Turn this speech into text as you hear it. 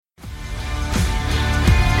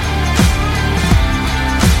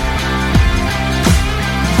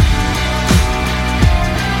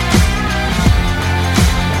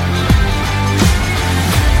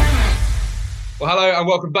Hello and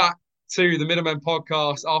welcome back to the Middlemen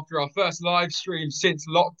podcast. After our first live stream since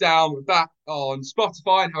lockdown, we're back on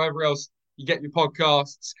Spotify and however else you get your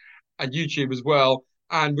podcasts and YouTube as well.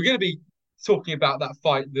 And we're going to be talking about that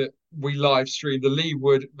fight that we live streamed, the Lee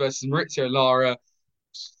Wood versus Maurizio Lara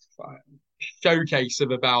showcase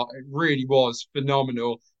of about. It really was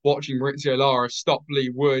phenomenal watching Maurizio Lara stop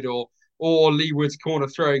Lee Wood or Lee Wood's corner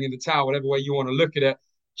throwing in the towel, whatever way you want to look at it.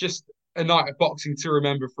 Just a night of boxing to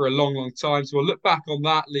remember for a long, long time. So we'll look back on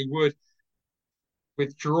that. Lee Wood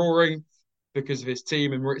withdrawing because of his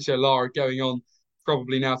team, and Maurizio Lara going on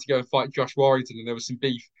probably now to go and fight Josh Warrington. And there was some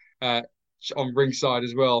beef uh, on ringside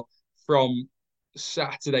as well from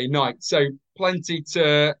Saturday night. So plenty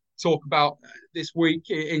to talk about this week,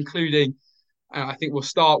 including, I think we'll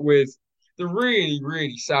start with the really,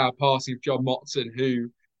 really sad passing of John Motson,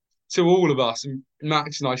 who to all of us, and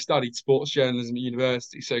Max and I studied sports journalism at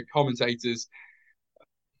university, so commentators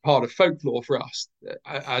part of folklore for us.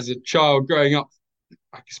 As a child growing up,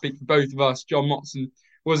 I can speak for both of us. John Motson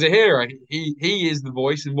was a hero. He is the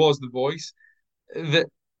voice and was the voice that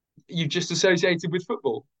you've just associated with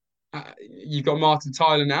football. You've got Martin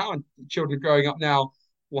Tyler now, and children growing up now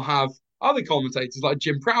will have other commentators like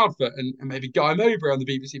Jim Proudfoot and maybe Guy Mowbray on the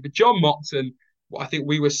BBC. But John Motson, well, I think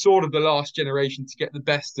we were sort of the last generation to get the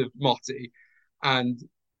best of Motty, and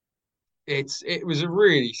it was a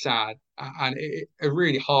really sad and a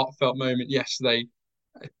really heartfelt moment yesterday.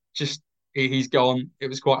 Just he's gone. It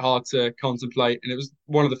was quite hard to contemplate, and it was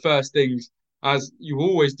one of the first things, as you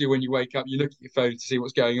always do when you wake up, you look at your phone to see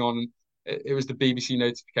what's going on, and it was the BBC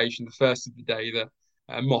notification, the first of the day, that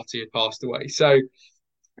Motti had passed away. So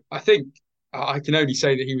I think I can only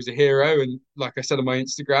say that he was a hero, and like I said on my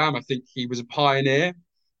Instagram, I think he was a pioneer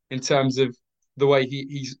in terms of the way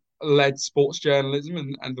he's led sports journalism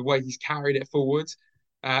and the way he's carried it forward,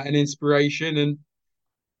 an inspiration. And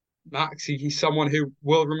Max, he's someone who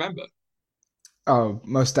will remember. Oh,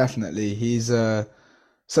 most definitely. He's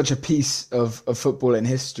such a piece of football in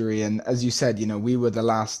history. And as you said, we were the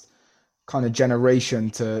last kind of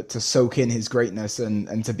generation to soak in his greatness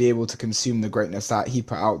and to be able to consume the greatness that he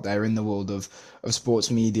put out there in the world of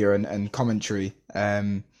sports media and commentary.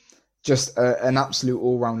 Just an absolute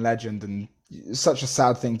all-round legend and such a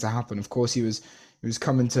sad thing to happen. Of course, he was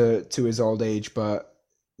coming to his old age, but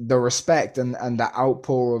the respect and that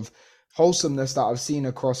outpour of wholesomeness that I've seen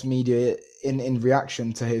across media in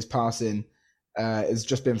reaction to his passing has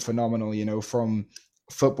just been phenomenal. From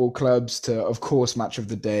football clubs to, of course, Match of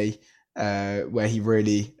the Day, where he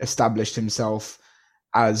really established himself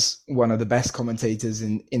as one of the best commentators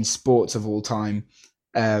in sports of all time.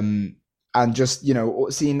 And just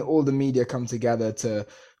seeing all the media come together to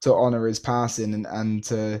honor his passing and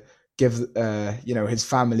to give his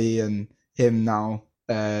family and him now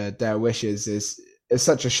their wishes is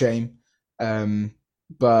such a shame.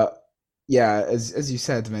 But yeah, as you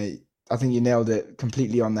said, mate, I think you nailed it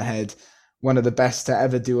completely on the head. One of the best to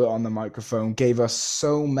ever do it on the microphone. Gave us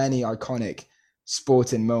so many iconic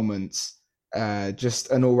sporting moments. Just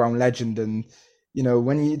an all-round legend. And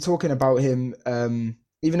when you're talking about him,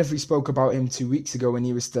 even if we spoke about him 2 weeks ago when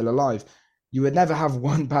he was still alive, you would never have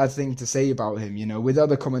one bad thing to say about him. With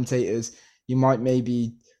other commentators, you might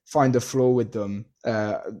maybe find a flaw with them.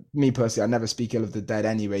 Me personally, I never speak ill of the dead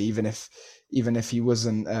anyway, even if he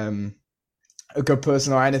wasn't a good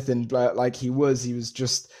person or anything, but like he was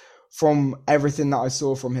just, from everything that I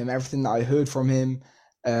saw from him, everything that I heard from him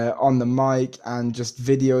on the mic and just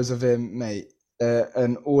videos of him, mate,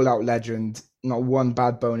 an all-out legend. Not one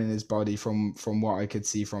bad bone in his body from what I could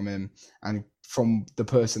see from him and from the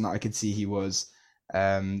person that I could see he was.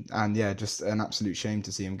 And yeah, just an absolute shame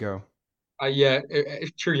to see him go. Yeah,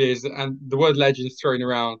 it truly is, and the word legend is thrown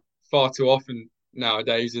around far too often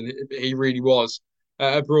nowadays, and he really was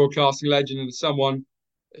a broadcasting legend and someone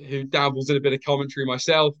who dabbles in a bit of commentary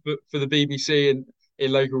myself, but for the BBC and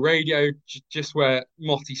in local radio, just where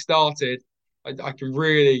Motti started, I can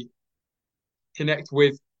really connect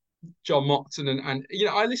with John Motson, and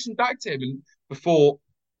I listened back to him, and before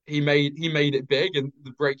he made it big, and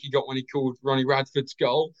the break he got when he called Ronnie Radford's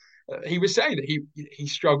goal, he was saying that he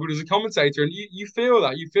struggled as a commentator, and you feel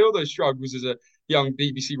that, you feel those struggles as a young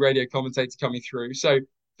BBC radio commentator coming through. So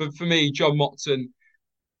for me, John Motson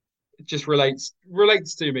just relates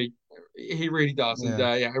to me. He really does, and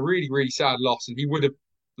Yeah. yeah, a really, really sad loss, and he would have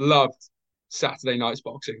loved Saturday night's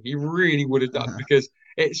boxing. He really would have done, because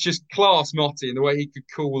it's just class Motti, and the way he could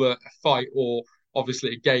call a fight, or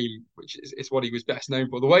obviously a game, which is what he was best known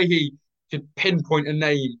for. The way he could pinpoint a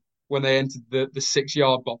name when they entered the 6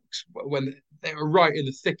 yard box, when they were right in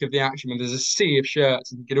the thick of the action, when there's a sea of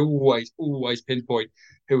shirts, and he could always pinpoint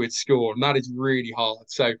who had scored, and that is really hard.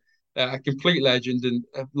 So a complete legend. And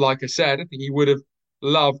like I said, I think he would have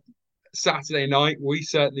loved Saturday night. We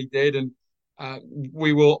certainly did. And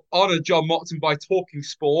we will honour John Motton by talking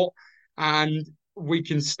sport. And we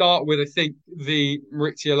can start with, I think, the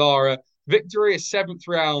Maurizio Lara victory, a seventh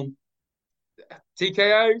round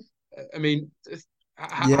TKO. I mean,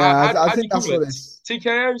 Yeah, I how do you think that's call what it? it's.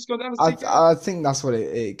 TKO? It's gone down as TKO? I think that's what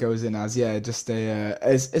it goes in as. Yeah, just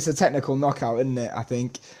it's a technical knockout, isn't it? I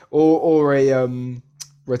think, or a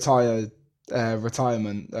retired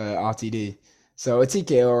retirement RTD. So a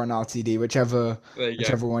TKO or an RTD, There you go.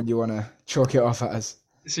 whichever one you want to chalk it off as.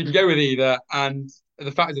 So you can go with either. And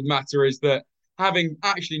the fact of the matter is that having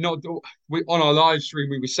actually not on our live stream,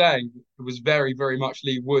 we were saying it was very, very much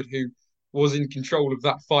Lee Wood who was in control of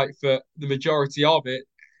that fight for the majority of it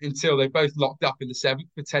until they both locked up in the seventh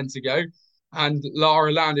for 10 to go. And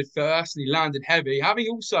Lara landed first and he landed heavy, having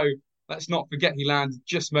also, let's not forget, he landed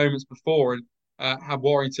just moments before and had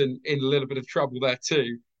Warrington in a little bit of trouble there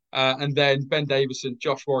too. And then Ben Davison,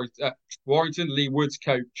 Warrington, Lee Wood's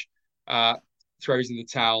coach, uh, throws in the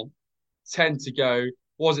towel. 10 to go.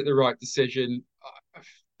 Was it the right decision?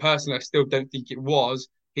 Personally, I still don't think it was.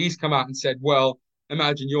 He's come out and said, well,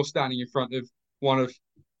 imagine you're standing in front of one of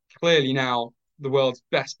clearly now the world's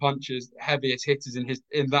best punchers, heaviest hitters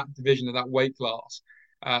in that division of that weight class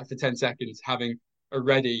for 10 seconds, having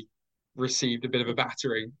already received a bit of a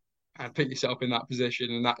battering and put yourself in that position.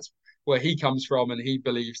 And that's where he comes from. And he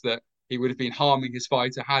believes that he would have been harming his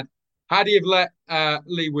fighter had he have let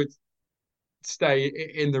Lee Wood stay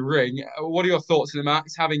in the ring. What are your thoughts on the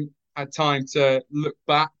Max? Having had time to look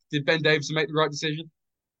back, did Ben Davison make the right decision?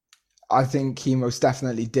 I think he most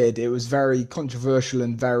definitely did. It was very controversial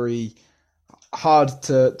and very hard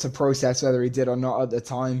to process whether he did or not at the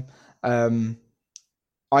time. Um,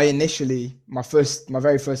 I initially my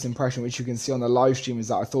very first impression, which you can see on the live stream, is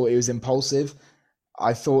that I thought he was impulsive.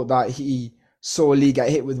 I thought that he saw Lee get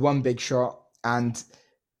hit with one big shot and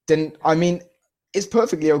didn't. I mean, it's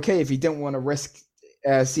perfectly okay if he didn't want to risk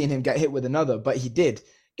seeing him get hit with another, but he did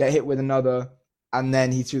get hit with another, and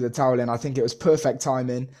then he threw the towel in. I think it was perfect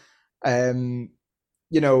timing. Um,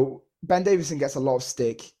 Ben Davison gets a lot of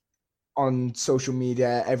stick on social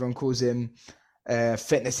media. Everyone calls him a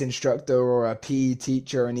fitness instructor or a PE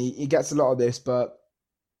teacher, and he gets a lot of this. But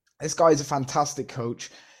this guy is a fantastic coach.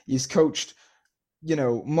 He's coached,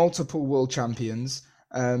 multiple world champions,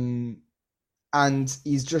 and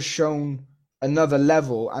he's just shown another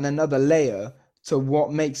level and another layer to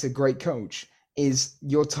what makes a great coach is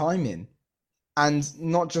your timing, and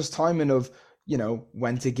not just timing of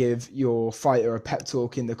when to give your fighter a pep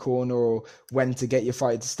talk in the corner or when to get your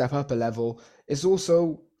fighter to step up a level. It's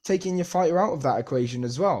also taking your fighter out of that equation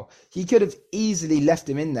as well. He could have easily left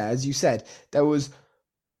him in there. As you said, there was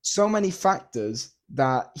so many factors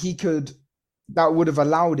that would have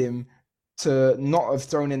allowed him to not have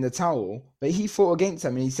thrown in the towel, but he fought against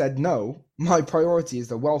them and he said, no, my priority is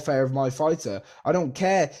the welfare of my fighter. I don't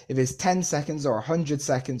care if it's 10 seconds or 100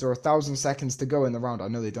 seconds or 1,000 seconds to go in the round. I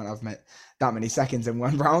know they don't have that many seconds in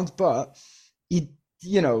one round, but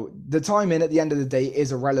the timing at the end of the day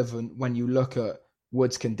is irrelevant when you look at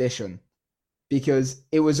Wood's condition, because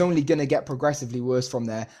it was only going to get progressively worse from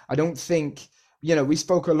there. I don't think, we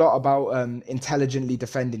spoke a lot about intelligently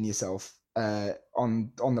defending yourself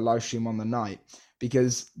on the live stream on the night,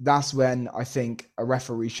 because that's when I think a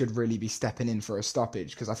referee should really be stepping in for a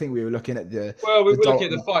stoppage, because I think we were looking at We the were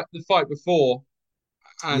looking at Dalton, the fight before,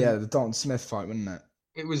 yeah, and the Dalton Smith fight, wasn't it?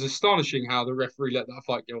 it was astonishing how the referee let that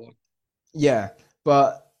fight go on. Yeah,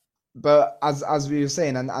 but as we were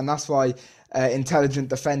saying, and that's why intelligent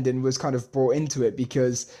defending was kind of brought into it,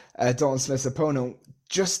 because Dalton Smith's opponent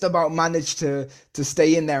just about managed to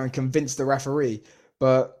stay in there and convince the referee,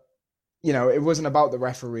 but it wasn't about the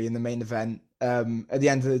referee in the main event. At the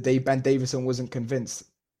end of the day, Ben Davison wasn't convinced,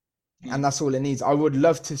 and that's all it needs. I would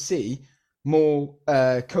love to see more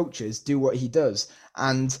coaches do what he does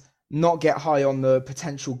and not get high on the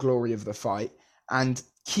potential glory of the fight, and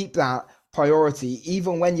keep that priority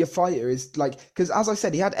even when your fighter is like, because as I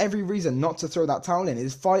said, he had every reason not to throw that towel in.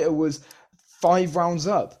 His fighter was 5 rounds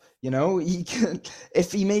up. He could,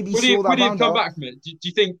 if he maybe saw that Would he have round come out. back from it? Do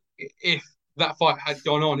you think if that fight had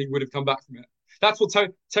gone on, he would have come back from it? That's what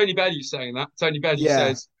Tony Bellew's saying. That Tony Bellew Yeah,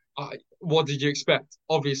 says, "What did you expect?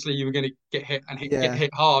 Obviously, you were going to get hit and get yeah.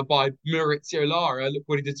 hit hard by Maurizio Lara. Look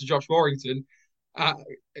what he did to Josh Warrington, uh,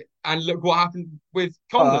 and look what happened with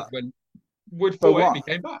Conlon But when Wood but fought him.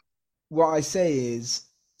 He came back." what I say is,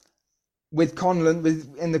 with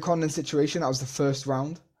Conlon, in the Conlon situation, that was the first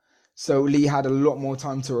round, so Lee had a lot more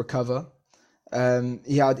time to recover.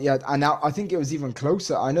 He had, and now I think it was even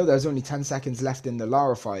closer. I know there's only 10 seconds left in the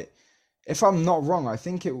Lara fight. If I'm not wrong, I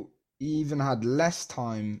think he even had less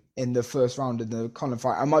time in the first round in the Conor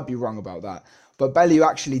fight. I might be wrong about that, but Bellew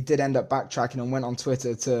actually did end up backtracking and went on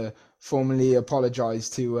Twitter to formally apologize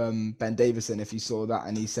to Ben Davison, if you saw that,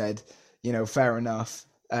 and he said, fair enough.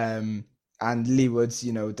 And Lee Wood's,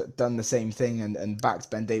 done the same thing and backed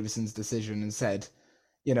Ben Davison's decision and said,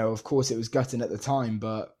 of course it was gutting at the time,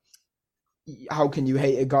 but how can you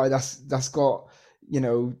hate a guy that's got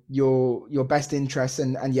your best interests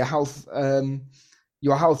and your health in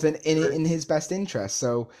his best interest.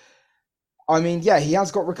 So I mean, yeah, he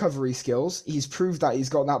has got recovery skills. He's proved that he's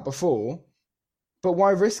got that before, but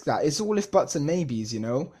why risk that? It's all if buts and maybes.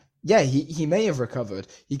 Yeah, he may have recovered.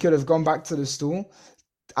 He could have gone back to the stool,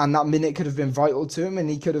 and that minute could have been vital to him, and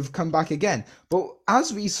he could have come back again. But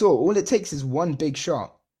as we saw, all it takes is one big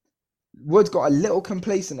shot. Wood got a little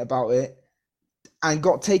complacent about it and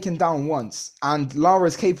got taken down once, and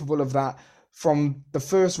Lara's capable of that from the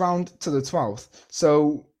first round to the 12th.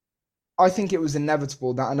 So I think it was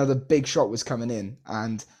inevitable that another big shot was coming in,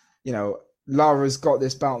 and Lara's got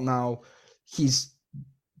this belt now. He's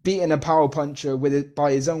beaten a power puncher with it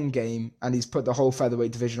by his own game, and he's put the whole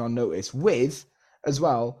featherweight division on notice with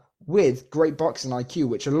great boxing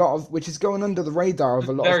IQ, which is going under the radar of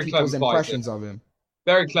a lot of people's impressions of him.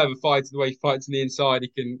 Very clever fighter. The way he fights on the inside, he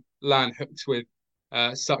can land hooks with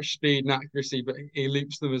such speed and accuracy, but he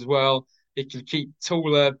loops them as well. He can keep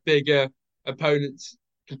taller, bigger opponents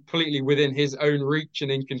completely within his own reach and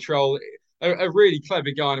in control. A really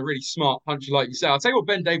clever guy and a really smart puncher, like you say. I'll tell you what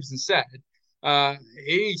Ben Davison said.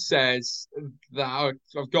 He says that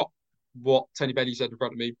I've got what Tony Benny said in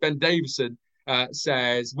front of me. Ben Davison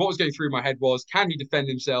says what was going through my head was, can he defend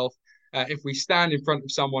himself? If we stand in front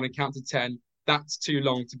of someone and count to 10, that's too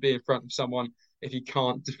long to be in front of someone if you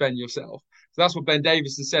can't defend yourself. So that's what Ben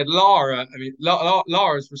Davison said. Lara's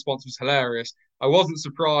response was hilarious. I wasn't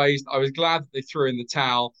surprised. I was glad that they threw in the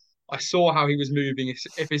towel. I saw how he was moving.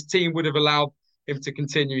 If his team would have allowed him to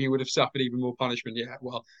continue, he would have suffered even more punishment. Yeah,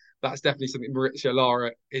 well, that's definitely something Mauricio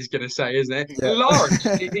Lara is going to say, isn't it? Yeah. Lara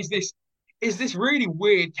is this really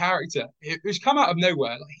weird character who's come out of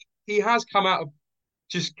nowhere. Like, he has come out of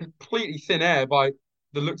just completely thin air by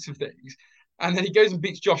the looks of things. And then he goes and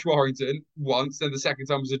beats Josh Warrington once, then the second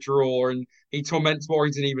time was a draw, and he torments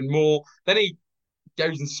Warrington even more. Then he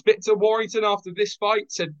goes and spits at Warrington after this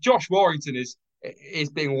fight. Said Josh Warrington is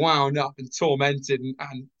being wound up and tormented,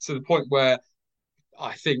 and to the point where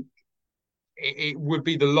I think it would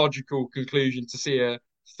be the logical conclusion to see a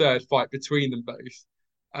third fight between them both.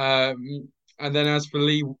 And then as for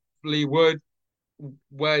Lee Wood,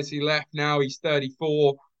 where's he left now? He's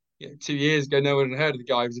 34. 2 years ago, no one had heard of the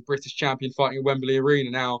guy. He was a British champion fighting at Wembley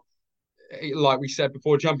Arena. Now, like we said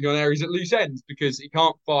before, jumping on air, he's at loose ends because he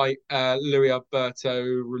can't fight Luis Alberto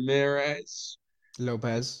Ramirez.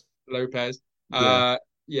 Lopez.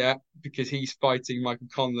 Yeah, because he's fighting Michael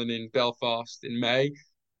Conlan in Belfast in May.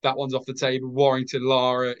 That one's off the table. Warrington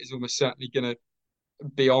Lara is almost certainly going to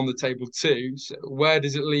be on the table too. So where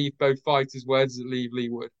does it leave both fighters? Where does it leave Lee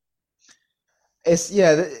Wood?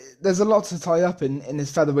 There's a lot to tie up in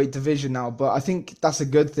this featherweight division now, but I think that's a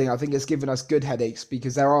good thing. I think it's given us good headaches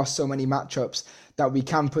because there are so many matchups that we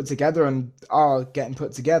can put together and are getting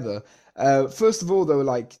put together. First of all, though,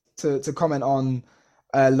 like to comment on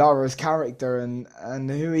Lara's character and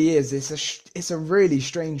who he is, it's a really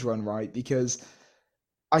strange one, right? Because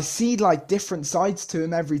I see like different sides to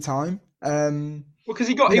him every time. Because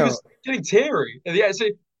he was getting teary. Yeah, so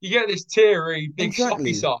you get this teary, big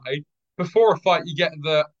soppy side. Before a fight, you get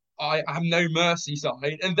the I have no mercy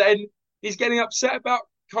side, and then he's getting upset about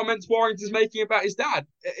comments Warrington's making about his dad.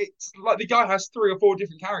 It's like the guy has 3 or 4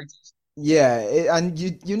 different characters. Yeah, and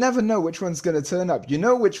you never know which one's going to turn up. You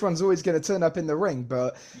know which one's always going to turn up in the ring,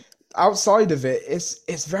 but outside of it,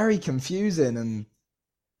 it's very confusing. And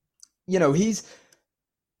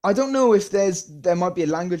I don't know if there might be a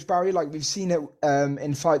language barrier, like we've seen it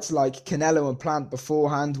in fights like Canelo and Plant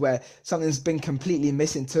beforehand, where something's been completely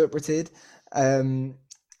misinterpreted and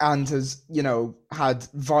has had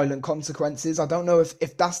violent consequences. I don't know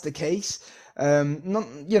if that's the case.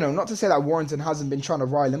 Not to say that Warrington hasn't been trying to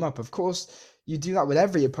rile him up. Of course, you do that with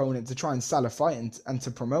every opponent to try and sell a fight and to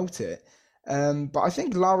promote it. But I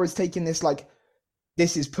think Lara's taking this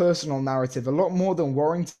is personal narrative a lot more than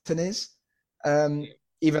Warrington is.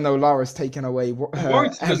 Even though Lara's taken away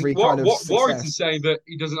every kind of success. Warrington's saying that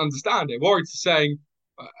he doesn't understand it. Warrington's saying,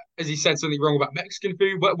 as he said something wrong about Mexican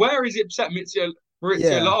food, but where is he upset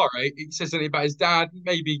Maurizio Lara? He says something about his dad,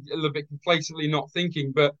 maybe a little bit complacently not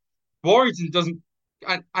thinking, but Warrington doesn't.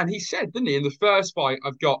 And he said, didn't he, in the first fight,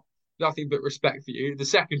 I've got nothing but respect for you. The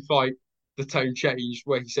second fight, the tone changed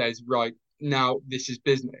where he says, right, now this is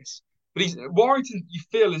business. But he's Warrington, you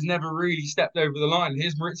feel, has never really stepped over the line.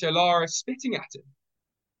 Here's Maurizio Lara spitting at him.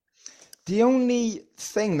 The only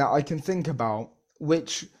thing that I can think about,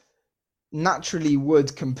 which naturally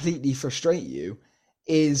would completely frustrate you,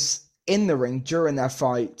 is in the ring during their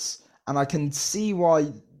fights. And I can see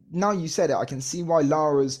why, now you said it, I can see why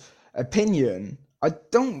Lara's opinion, I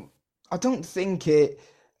don't think it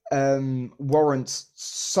warrants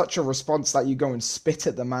such a response that you go and spit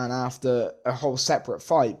at the man after a whole separate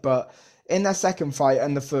fight. But in their second fight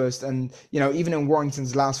and the first, and even in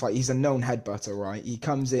Warrington's last fight, he's a known headbutter, right? He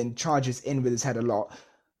comes in, charges in with his head a lot.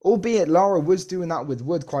 Albeit Lara was doing that with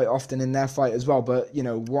Wood quite often in their fight as well. But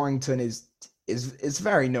Warrington is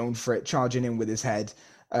very known for it, charging in with his head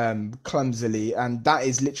clumsily, and that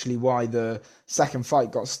is literally why the second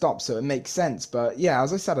fight got stopped. So it makes sense. But yeah,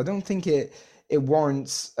 as I said, I don't think it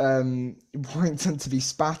warrants Warrington to be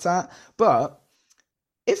spat at. But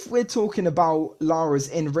if we're talking about Lara's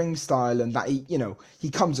in-ring style and that he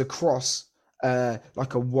comes across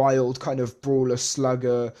like a wild kind of brawler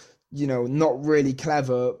slugger, not really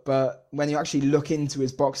clever, but when you actually look into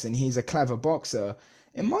his boxing, he's a clever boxer.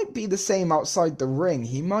 It might be the same outside the ring.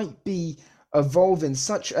 He might be evolving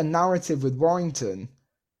such a narrative with Warrington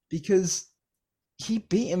because he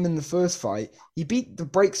beat him in the first fight. He beat the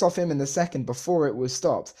brakes off him in the second before it was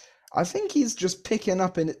stopped. I think he's just picking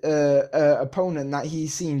up an opponent that he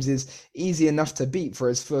seems is easy enough to beat for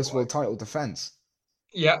his first world title defense.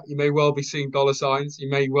 Yeah, you may well be seeing dollar signs. He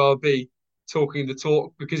may well be talking the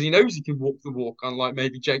talk because he knows he can walk the walk, unlike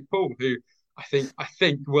maybe Jake Paul, who I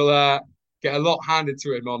think will get a lot handed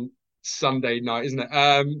to him on Sunday night, isn't it?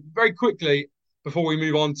 Very quickly before we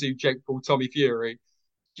move on to Jake Paul, Tommy Fury,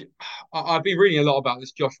 I've been reading a lot about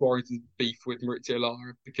this Josh Warrington beef with Maurizio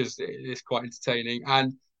Lara because it is quite entertaining.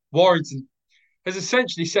 And Warrington has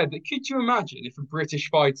essentially said that could you imagine if a British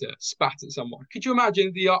fighter spat at someone? Could you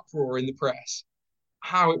imagine the uproar in the press?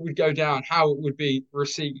 How it would go down, how it would be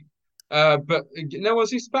received. But no one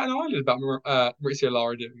seems to bat an eyelid about Maurizio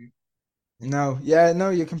Lara doing No, yeah, no,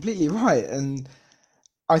 you're completely right, and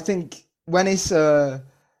I think when it's maybe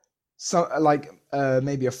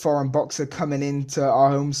a foreign boxer coming into our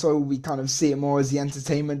home soil, we kind of see it more as the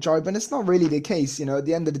entertainment drive, and it's not really the case. At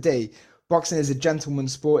the end of the day, boxing is a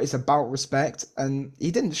gentleman's sport. It's about respect, and he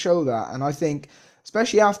didn't show that. And I think,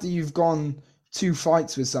 especially after you've gone two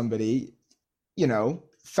fights with somebody,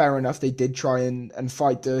 fair enough, they did try and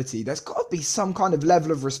fight dirty. There's got to be some kind of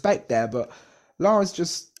level of respect there, but Lara's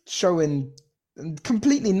just showing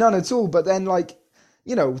completely none at all. But then,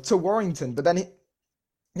 to Warrington, but then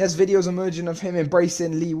there's videos emerging of him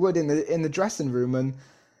embracing Lee Wood in the dressing room, and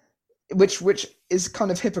which is kind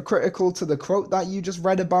of hypocritical to the quote that you just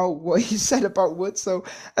read about what he said about Wood. So,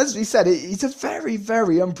 as we said, he's a very,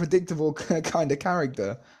 very unpredictable kind of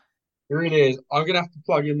character. it really is. I'm going to have to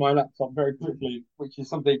plug in my laptop very quickly, which is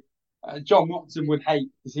something John Watson would hate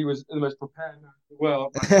because he was the most prepared man in the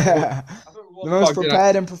world. The I thought it most was plugged in.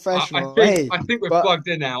 prepared and I professional. think Hey, I think we're but plugged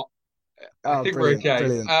in now. I oh, think we're brilliant, okay.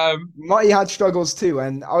 brilliant. Marty had struggles too,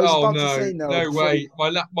 and I was Oh about to no, say no. no way. My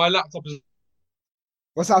laptop is.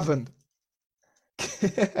 What's happened?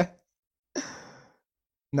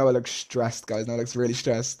 Noah looks stressed, guys. Noah looks really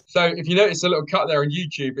stressed. So if you notice a little cut there on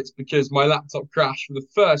YouTube, it's because my laptop crashed for the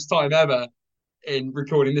first time ever in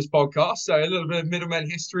recording this podcast. So a little bit of middleman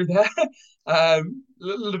history there. A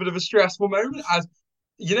little bit of a stressful moment as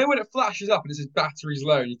when it flashes up and it says battery's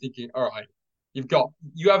low, and you're thinking, all right, you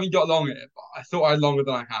haven't got long in it, but I thought I had longer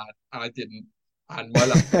than I had, and I didn't. And my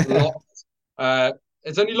laptop locked.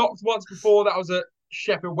 It's only locked once before. That was at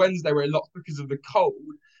Sheffield Wednesday where it locked because of the cold,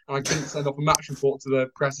 and I couldn't send off a match report to the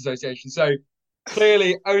press association. So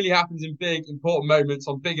clearly only happens in big important moments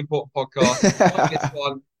on big important podcasts like this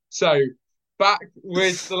one. So back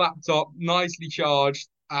with the laptop nicely charged,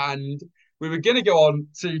 and we were going to go on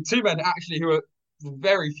to two men actually who are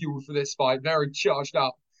very fueled for this fight, very charged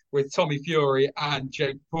up with Tommy Fury and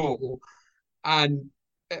Jake Paul. And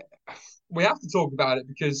we have to talk about it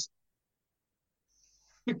because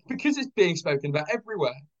it's being spoken about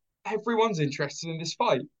everywhere. Everyone's interested in this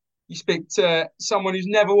fight. You speak to someone who's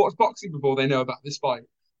never watched boxing before, they know about this fight.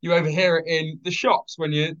 You overhear it in the shops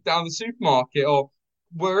when you're down the supermarket or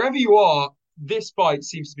wherever you are. This fight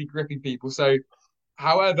seems to be gripping people. So,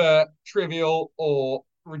 however trivial or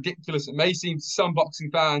ridiculous it may seem to some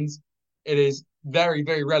boxing fans, it is very,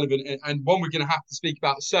 very relevant and one we're going to have to speak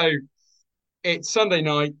about. So, it's Sunday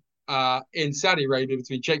night in Saudi Arabia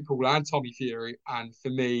between Jake Paul and Tommy Fury. And for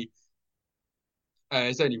me,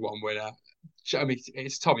 there's only one winner. I mean,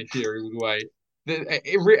 it's Tommy Fury all the way.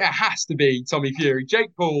 It has to be Tommy Fury.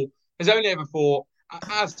 Jake Paul has only ever fought,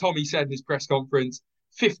 as Tommy said in his press conference,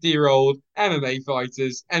 50-year-old MMA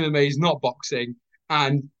fighters. MMA is not boxing.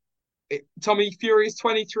 And Tommy Fury is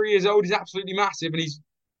 23 years old. He's absolutely massive, and he's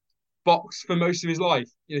boxed for most of his life.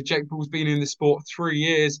 Jake Paul's been in the sport 3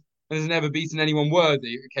 years and has never beaten anyone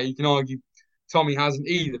worthy. Okay, you can argue Tommy hasn't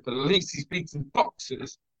either, but at least he's beaten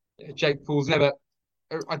boxers. Jake Paul's never.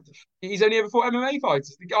 He's only ever fought MMA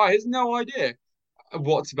fighters. The guy has no idea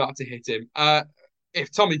what's about to hit him.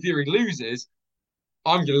 If Tommy Fury loses,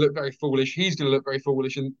 I'm going to look very foolish. He's going to look very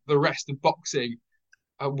foolish, and the rest of boxing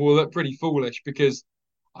will look pretty foolish because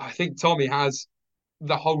I think Tommy has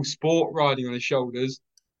the whole sport riding on his shoulders.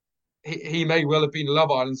 He may well have been a Love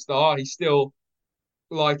Island star. He's still,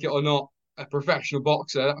 like it or not, a professional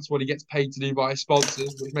boxer. That's what he gets paid to do by his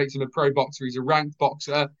sponsors, which makes him a pro boxer. He's a ranked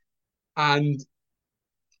boxer, and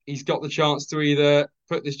he's got the chance to either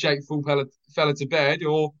put this Jake Paul fella to bed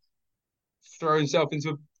or throw himself into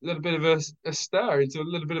a little bit of a stir, into a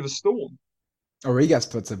little bit of a storm. Or he gets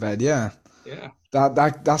put to bed, yeah. Yeah.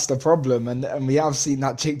 That's the problem, and we have seen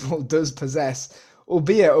that Jake Paul does possess,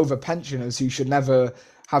 albeit over pensioners who should never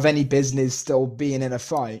have any business still being in a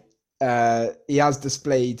fight. He has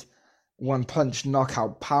displayed one punch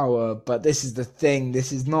knockout power, but this is the thing.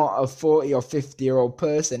 This is not a 40 or 50-year-old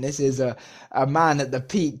person. This is a man at the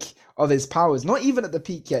peak of his powers. Not even at the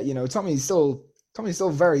peak yet. Tommy's still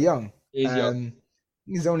very young. He's young.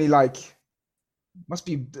 He's only must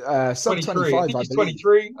be sub 23. 25. I think he's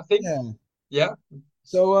 23. I think. Yeah.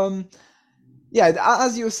 So yeah.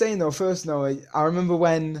 As you were saying though, first Noah, I remember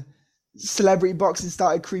when celebrity boxing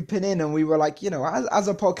started creeping in, and we were like, as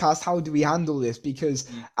a podcast, how do we handle this? Because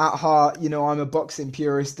at heart, I'm a boxing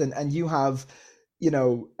purist, and you have,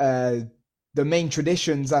 the main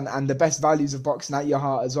traditions and the best values of boxing at your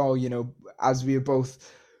heart as well. As we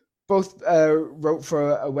both wrote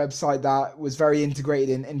for a website that was very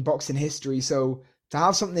integrated in boxing history. So to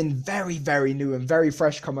have something very, very new and very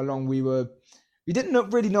fresh come along, we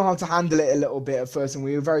didn't really know how to handle it a little bit at first, and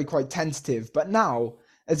we were quite tentative. But now,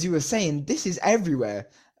 as you were saying, this is everywhere.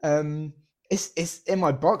 It's in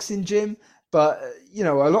my boxing gym, but a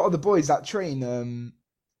lot of the boys that train, and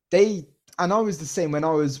I was the same when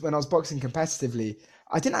I was boxing competitively.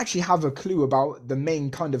 I didn't actually have a clue about the main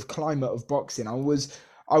kind of climate of boxing. I was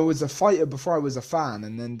a fighter before I was a fan,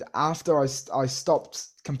 and then after I stopped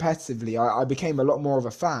competitively, I became a lot more of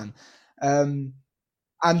a fan. And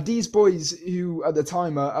these boys who at the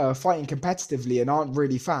time are fighting competitively and aren't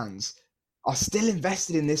really fans are still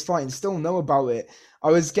invested in this fight and still know about it. I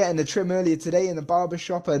was getting a trim earlier today in the barber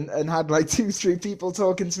shop and had 2-3 people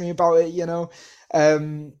talking to me about it,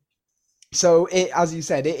 so as you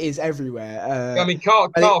said, it is everywhere. I mean, Carl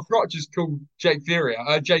Froch just called Jake Paul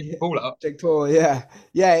up. Jake Paul, yeah.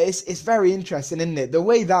 It's very interesting, isn't it? The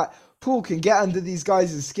way that Paul can get under these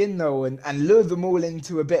guys' skin though, and lure them all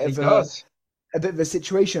into a bit of a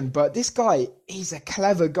situation. But this guy, he's a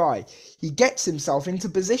clever guy. He gets himself into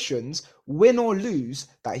positions, win or lose,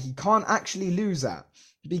 that he can't actually lose at,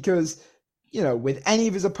 because with any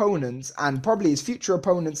of his opponents, and probably his future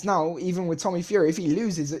opponents now, even with Tommy Fury, if he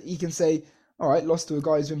loses, he can say, all right, lost to a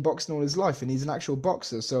guy who's been boxing all his life and he's an actual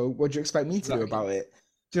boxer, so what do you expect me to do about it?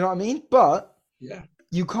 Do you know what I mean? But yeah,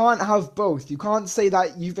 you can't have both. You can't say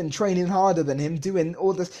that you've been training harder than him, doing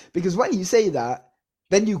all this, because when you say that,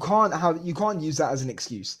 then you can't use that as an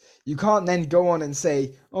excuse. You can't then go on and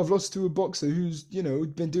say, oh, I've lost to a boxer who's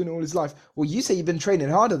been doing it all his life. Well, you say you've been training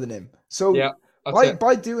harder than him, so yeah.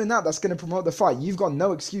 By doing that, that's going to promote the fight. You've got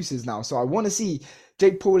no excuses now. So I want to see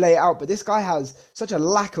Jake Paul lay it out. But this guy has such a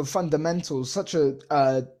lack of fundamentals, such a,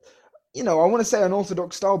 I want to say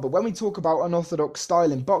unorthodox style. But when we talk about unorthodox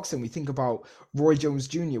style in boxing, we think about Roy Jones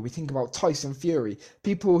Jr., we think about Tyson Fury,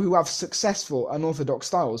 people who have successful unorthodox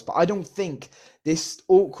styles. But I don't think this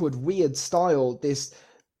awkward, weird style, this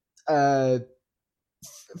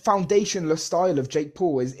foundationless style of Jake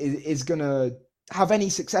Paul is going to have any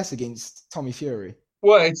success against Tommy Fury.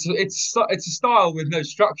 Well, it's a style with no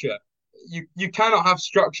structure. You cannot have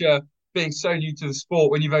structure being so new to the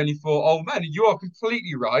sport when you've only fought old men. You are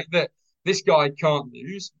completely right that this guy can't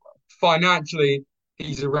lose. Financially,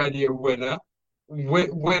 he's already a winner.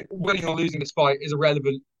 Winning or losing this fight is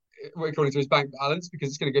irrelevant according to his bank balance, because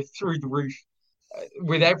it's going to go through the roof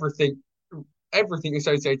with everything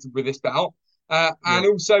associated with this bout. And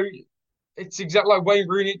also, it's exactly like Wayne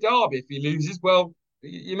Rooney at Derby. If he loses, well,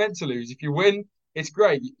 you're meant to lose. If you win, it's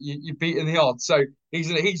great. You're beating the odds. So he's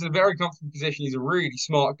in a very comfortable position. He's a really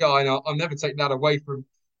smart guy, and I'll never take that away from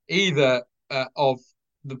either of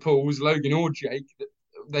the Pauls, Logan or Jake.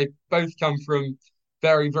 They both come from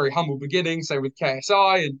very, very humble beginnings. So with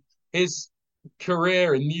KSI and his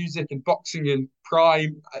career in music and boxing and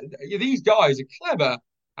prime, these guys are clever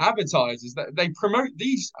advertisers that they promote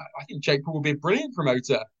these. I think Jake Paul will be a brilliant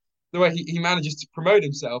promoter, the way he manages to promote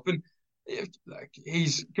himself, and if, like,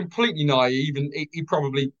 he's completely naive, and he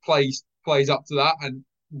probably plays up to that. And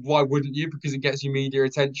why wouldn't you? Because it gets you media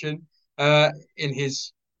attention. In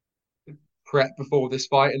his prep before this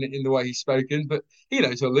fight and in the way he's spoken, but he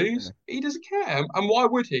knows he'll lose. He doesn't care, and why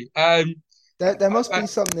would he? There must be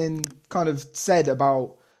something kind of said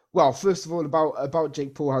about, well, first of all, about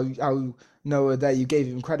Jake Paul, how Noah there, you gave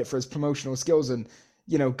him credit for his promotional skills, and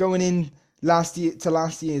going in last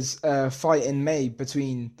year's fight in May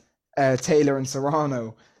between Taylor and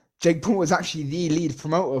Serrano, Jake Paul was actually the lead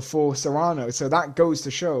promoter for Serrano, so that goes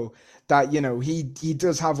to show that he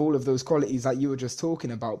does have all of those qualities that you were just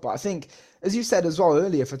talking about. But I think, as you said as well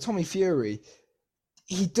earlier, for Tommy Fury,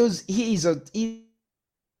 he's a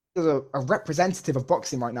representative of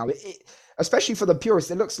boxing right now. Especially for the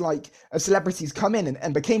purists, it looks like a celebrity's come in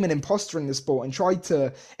and became an imposter in the sport and tried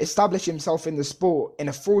to establish himself in the sport in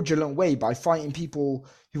a fraudulent way by fighting people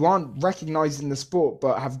who aren't recognized in the sport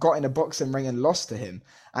but have got in a boxing ring and lost to him.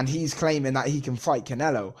 And he's claiming that he can fight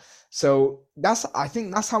Canelo. So I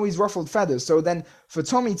think that's how he's ruffled feathers. So then for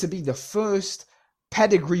Tommy to be the first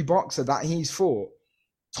pedigree boxer that he's fought,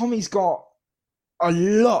 Tommy's got a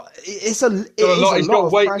lot. He's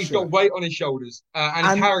got weight. He's got weight on his shoulders,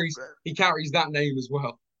 and he carries that name as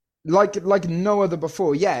well. Like no other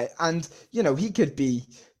before, yeah. And he could be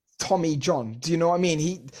Tommy John. Do you know what I mean?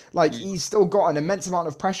 He's still got an immense amount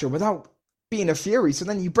of pressure without being a Fury. So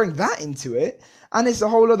then you bring that into it, and it's a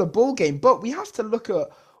whole other ball game. But we have to look at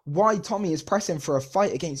why Tommy is pressing for a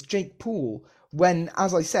fight against Jake Paul when,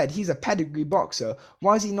 as I said, he's a pedigree boxer.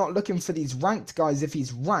 Why is he not looking for these ranked guys if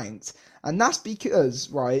he's ranked? And that's because,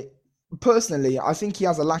 right, personally, I think he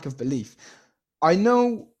has a lack of belief. I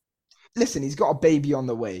know, listen, he's got a baby on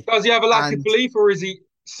the way. Does he have a lack of belief, or is he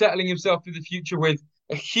settling himself for the future with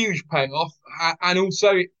a huge payoff? And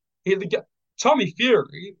also, Tommy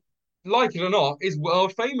Fury, like it or not, is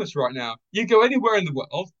world famous right now. You go anywhere in the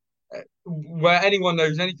world where anyone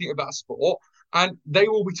knows anything about sport, and they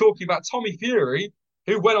will be talking about Tommy Fury,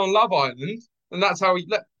 who went on Love Island, and that's how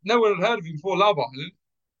no one had heard of him before Love Island.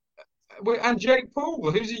 And Jake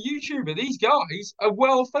Paul, who's a YouTuber. These guys are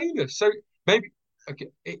well famous, so maybe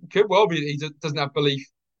it could well be that he doesn't have belief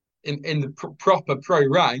in the proper pro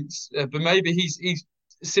ranks, but maybe he's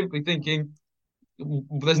simply thinking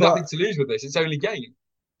there's nothing to lose with this. It's only gain.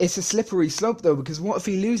 It's a slippery slope though, because what if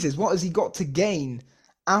he loses? What has he got to gain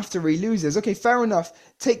after he loses? Okay, fair enough.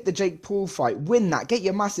 Take the Jake Paul fight, win that, get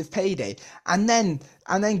your massive payday, and then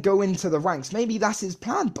go into the ranks. Maybe that's his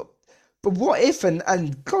plan, But what if,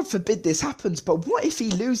 and God forbid this happens, but what if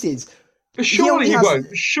he loses? But surely he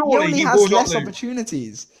won't. Surely he will not lose.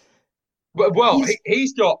 Opportunities. Well,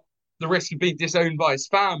 he's got the risk of being disowned by his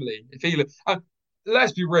family.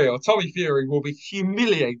 Let's be real, Tommy Fury will be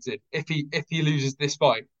humiliated if he loses this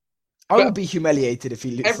fight. I will be humiliated if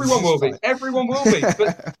he loses. Everyone will be. Everyone will be.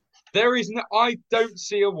 But I don't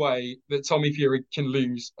see a way that Tommy Fury can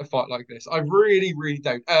lose a fight like this. I really, really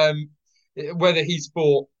don't. Whether he's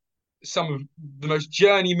fought some of the most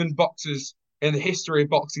journeyman boxers in the history of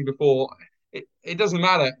boxing before, it doesn't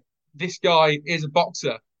matter. This guy is a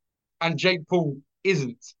boxer, and Jake Paul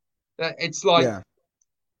isn't. It's like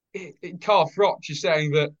Carl Froch is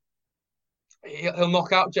saying that he'll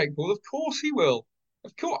knock out Jake Paul. Of course he will.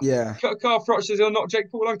 Of course. Yeah. Carl Froch says he'll knock Jake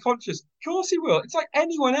Paul unconscious. Of course he will. It's like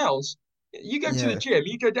anyone else. You go to the gym,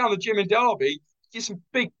 you go down the gym in Derby, get some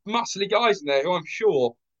big muscly guys in there who I'm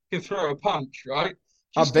sure can throw a punch, right?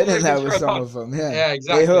 I've been in there with some of them, yeah. Yeah,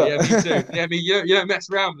 exactly. Yeah, me too. Yeah, I mean, you don't mess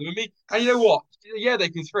around with them. And you know what? Yeah, they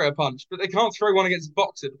can throw a punch, but they can't throw one against a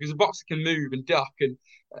boxer because a boxer can move and duck and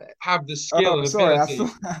have the skill and ability.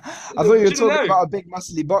 I thought you were talking about a big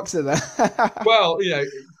muscly boxer there. Well,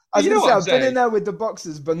 I've been in there with the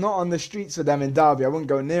boxers, but not on the streets with them in Derby. I wouldn't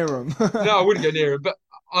go near them. No, I wouldn't go near him. But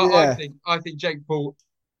I think Jake Paul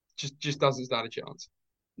just doesn't stand a chance.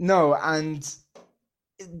 No, and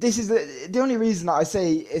this is the only reason that I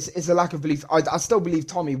say it's a lack of belief. I still believe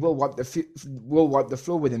Tommy will wipe the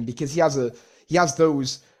floor with him because he has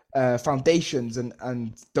those foundations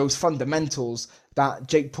and those fundamentals that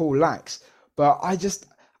Jake Paul lacks. But I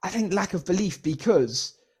think lack of belief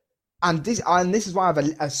because, and this is why I have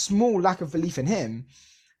a small lack of belief in him,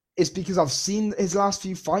 is because I've seen his last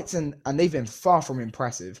few fights and they've been far from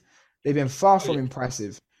impressive. But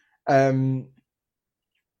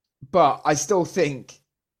I still think,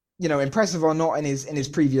 impressive or not in his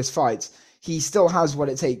previous fights, he still has what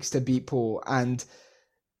it takes to beat Paul. And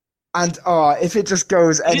if it just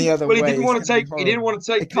goes any other way, he didn't want to take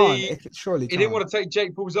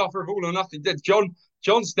Jake Paul's offer of all or nothing.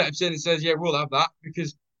 John steps in and says, "Yeah, we'll have that,"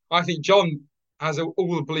 because I think John has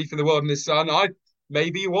all the belief in the world in his son.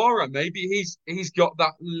 Maybe you are right. Maybe he's got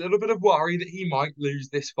that little bit of worry that he might lose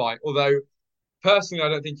this fight. Although personally, I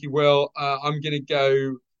don't think he will. I'm going to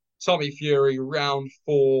go Tommy Fury round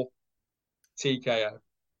 4 TKO.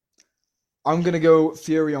 I'm gonna go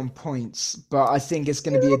Fury on points, but I think it's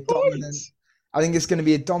gonna be a dominant. Points? I think it's gonna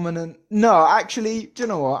be a dominant. No, actually, do you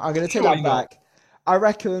know what? I'm gonna take Surely that not. back. I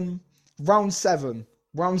reckon round seven,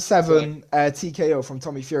 round Right. seven TKO from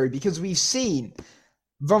Tommy Fury because we've seen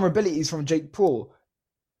vulnerabilities from Jake Paul.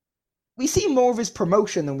 We see more of his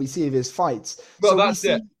promotion than we see of his fights. Well, So that's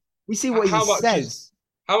it. we see what he How much is says.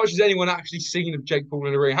 how much has anyone actually seen of Jake Paul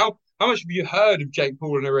in a ring? How much have you heard of Jake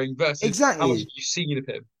Paul in a ring versus how much have Exactly. you seen of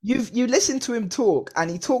him? You listen to him talk, and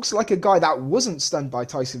he talks like a guy that wasn't stunned by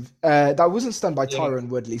that wasn't stunned by Yeah. Tyron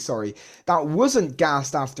Woodley. Sorry, that wasn't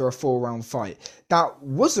gassed after a 4 round fight. That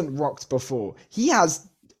wasn't rocked before. He has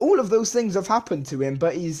all of those things have happened to him,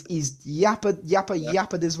 but he's Yeah.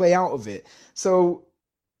 yappered his way out of it. So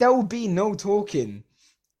there will be no talking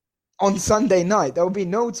on Sunday night. There will be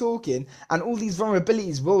no talking, and all these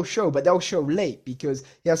vulnerabilities will show, but they'll show late because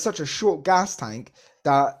he has such a short gas tank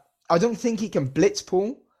that I don't think he can blitz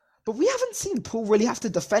Paul. But we haven't seen Paul really have to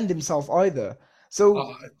defend himself either. So,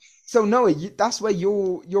 Uh, so Noah, that's where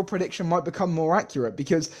your prediction might become more accurate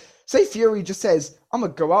because say Fury just says, "I'm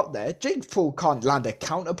gonna go out there." Jake Paul can't land a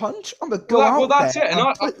counter punch. I'm gonna go well, out that's there it, and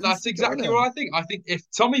and put that's instant on exactly what him. I think. I think if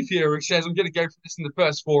Tommy Fury says I'm going to go for this in the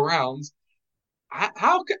first 4 rounds,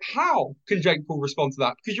 how can Jake Paul respond to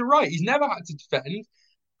that? Because you're right, he's never had to defend,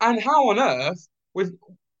 and how on earth with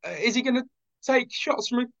is he going to take shots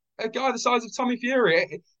from a guy the size of Tommy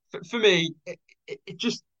Fury? For me, it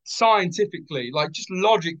just scientifically, like just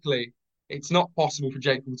logically, it's not possible for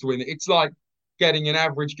Jake Paul to win it. It's like getting an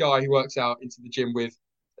average guy who works out into the gym with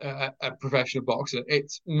a professional boxer.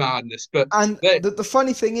 It's madness. But And they, the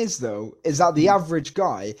funny thing is, though, is that the average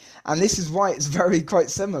guy, and this is why it's very quite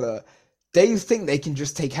similar, they think they can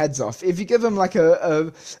just take heads off. If you give them like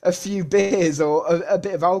a few beers or a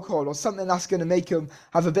bit of alcohol or something that's going to make them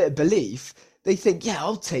have a bit of belief, they think, yeah,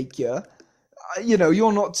 I'll take you. You know,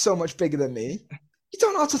 you're not so much bigger than me. You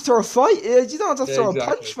don't know how to throw a fight. You don't know how to yeah, throw a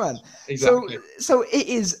exactly, punch, man. So, exactly. so it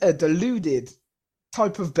is a deluded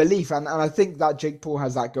type of belief, and I think that Jake Paul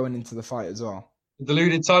has that going into the fight as well.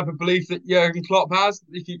 Deluded type of belief that Jurgen Klopp has.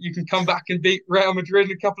 You can come back and beat Real Madrid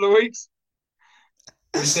in a couple of weeks.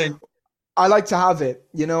 What do you think? I like to have it.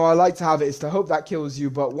 You know, I like to have it. It's the hope that kills you,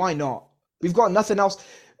 but why not? We've got nothing else.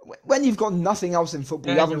 When you've got nothing else in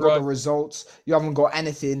football, you Yeah, haven't you're got the right. results, you haven't got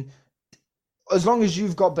anything. As long as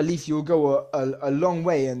you've got belief, you'll go a long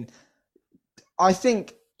way. And I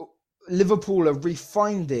think Liverpool are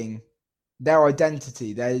refinding their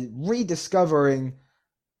identity. They're rediscovering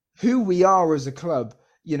who we are as a club.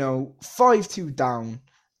 You know, 5-2 down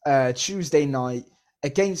Tuesday night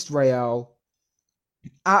against Real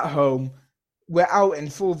at home. We're out in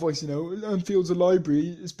full voice, you know, Anfield's a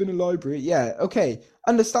library. It's been a library. Yeah, okay.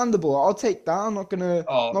 Understandable. I'll take that. Oh, not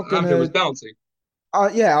Anfield was gonna, bouncing.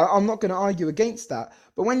 yeah, I'm not gonna argue against that.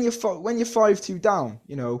 But when you're 5-2 down,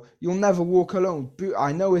 you know, you'll never walk alone.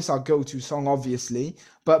 I know it's our go-to song, obviously,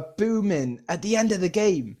 but booming at the end of the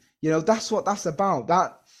game, you know, that's what that's about.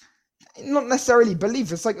 That not necessarily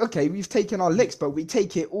belief. It's like, okay, we've taken our licks, but we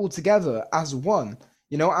take it all together as one,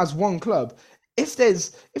 you know, as one club.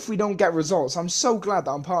 If we don't get results, I'm so glad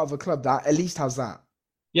that I'm part of a club that at least has that.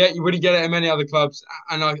 Yeah, you wouldn't get it in many other clubs.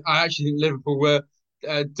 And I actually think Liverpool were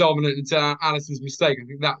dominant until Alisson's mistake. I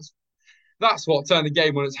think that's what turned the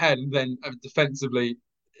game on its head. And then defensively,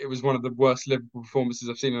 it was one of the worst Liverpool performances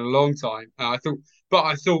I've seen in a long time. I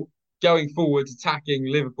thought going forward, attacking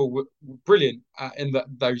Liverpool were brilliant in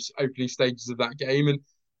those opening stages of that game. And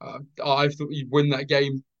I thought you'd win that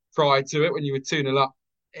game prior to it when you were 2-0 up.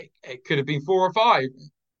 It could have been 4 or 5,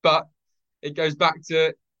 but it goes back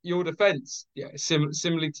to your defence. Yeah,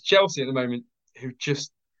 similarly to Chelsea at the moment, who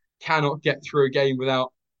just cannot get through a game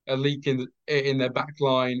without a leak in their back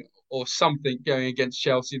line or something going against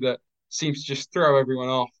Chelsea that seems to just throw everyone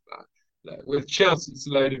off. With Chelsea, it's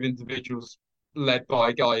a load of individuals led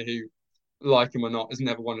by a guy who, like him or not, has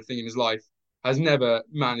never won a thing in his life, has never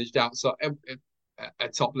managed outside a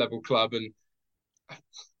top level club, and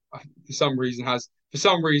for some reason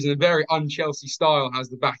a very un-Chelsea style has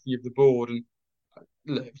the backing of the board. And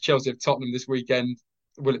look, Chelsea have Tottenham this weekend.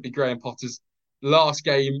 Will it be Graham Potter's last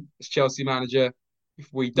game as Chelsea manager? If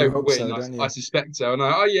we You don't hope win, so, don't I you? suspect so. And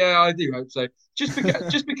oh yeah, I do hope so. Just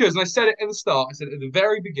because, and I said it at the start, I said it at the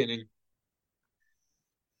very beginning.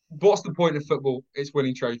 What's the point of football? It's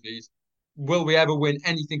winning trophies. Will we ever win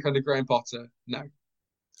anything under Graham Potter? No.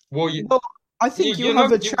 Will you? I think you'll you're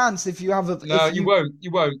have not a you. chance if you have a No, if you you. won't.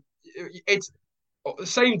 You won't. It's the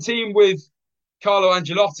same team with Carlo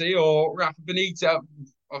Ancelotti or Rafa Benitez,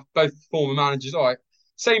 both former managers. All right,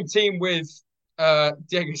 same team with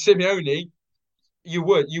Diego Simeone. You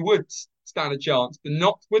would stand a chance, but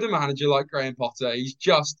not with a manager like Graham Potter. He's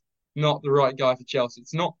just not the right guy for Chelsea.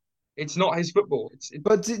 It's not his football.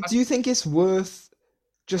 But do you think it's worth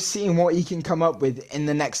just seeing what he can come up with in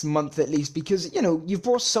the next month at least? Because you've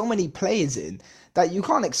brought so many players in that you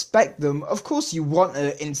can't expect them. Of course, you want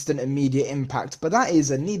an instant, immediate impact, but that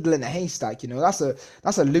is a needle in a haystack. That's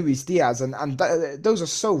a Luis Diaz, and those are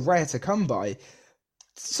so rare to come by.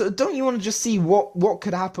 So don't you want to just see what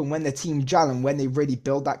could happen when the team gel and when they really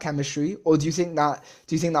build that chemistry? Or do you think that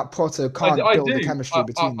Potter can't I build the do. chemistry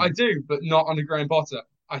between I them? do, but not under Graham Potter.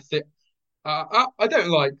 I think I don't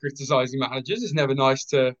like criticizing managers. It's never nice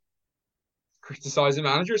to criticize a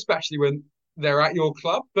manager, especially when they're at your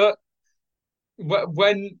club. But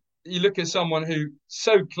when you look at someone who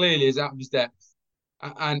so clearly is out of his depth,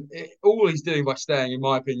 and all he's doing by staying, in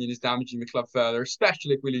my opinion, is damaging the club further,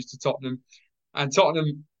 especially if we lose to Tottenham. And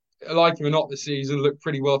Tottenham, like him or not this season, look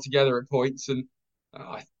pretty well together at points. And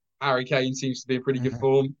uh, Harry Kane seems to be in pretty good Yeah.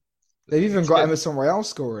 form. They've even It's got good. Emerson Royale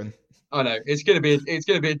scoring. I know it's going to be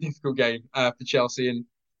a difficult game for Chelsea, and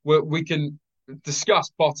we can discuss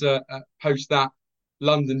Potter post that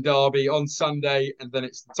London derby on Sunday, and then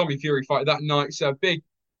it's the Tommy Fury fight that night. So a big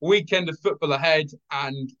weekend of football ahead,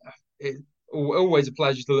 and it's always a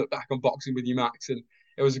pleasure to look back on boxing with you, Max. And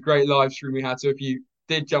it was a great live stream we had. So if you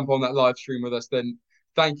did jump on that live stream with us, then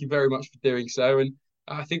thank you very much for doing so. And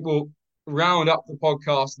I think we'll round up the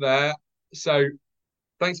podcast there. So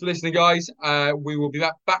thanks for listening, guys. We will be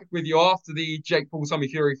back with you after the Jake Paul Tommy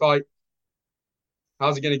Fury fight.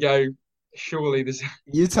 How's it going to go? Surely there's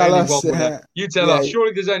You tell only us. one winner. You tell Yeah, us.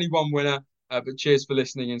 Surely there's only one winner. But cheers for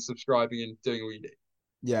listening and subscribing and doing all you do.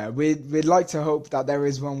 yeah. We'd like to hope that there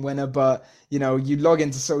is one winner, but you log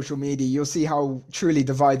into social media, you'll see how truly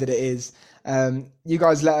divided it is. You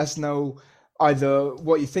guys let us know either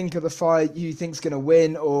what you think of the fight, who you think's going to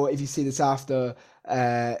win, or if you see this after,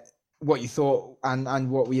 what you thought and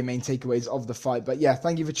what were your main takeaways of the fight. But yeah,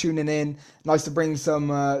 thank you for tuning in. Nice to bring some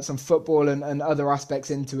football and other aspects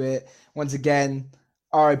into it. Once again,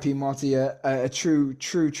 R.I.P. Marty, a true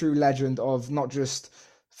legend of not just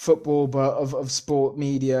football, but of sport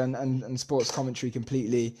media and sports commentary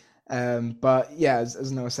completely. But yeah,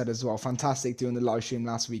 as Noah said as well, fantastic doing the live stream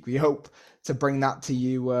last week. We hope to bring that to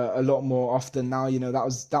you a lot more often now. That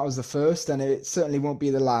was the first, and it certainly won't be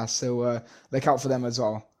the last. So look out for them as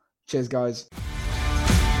well. Cheers, guys.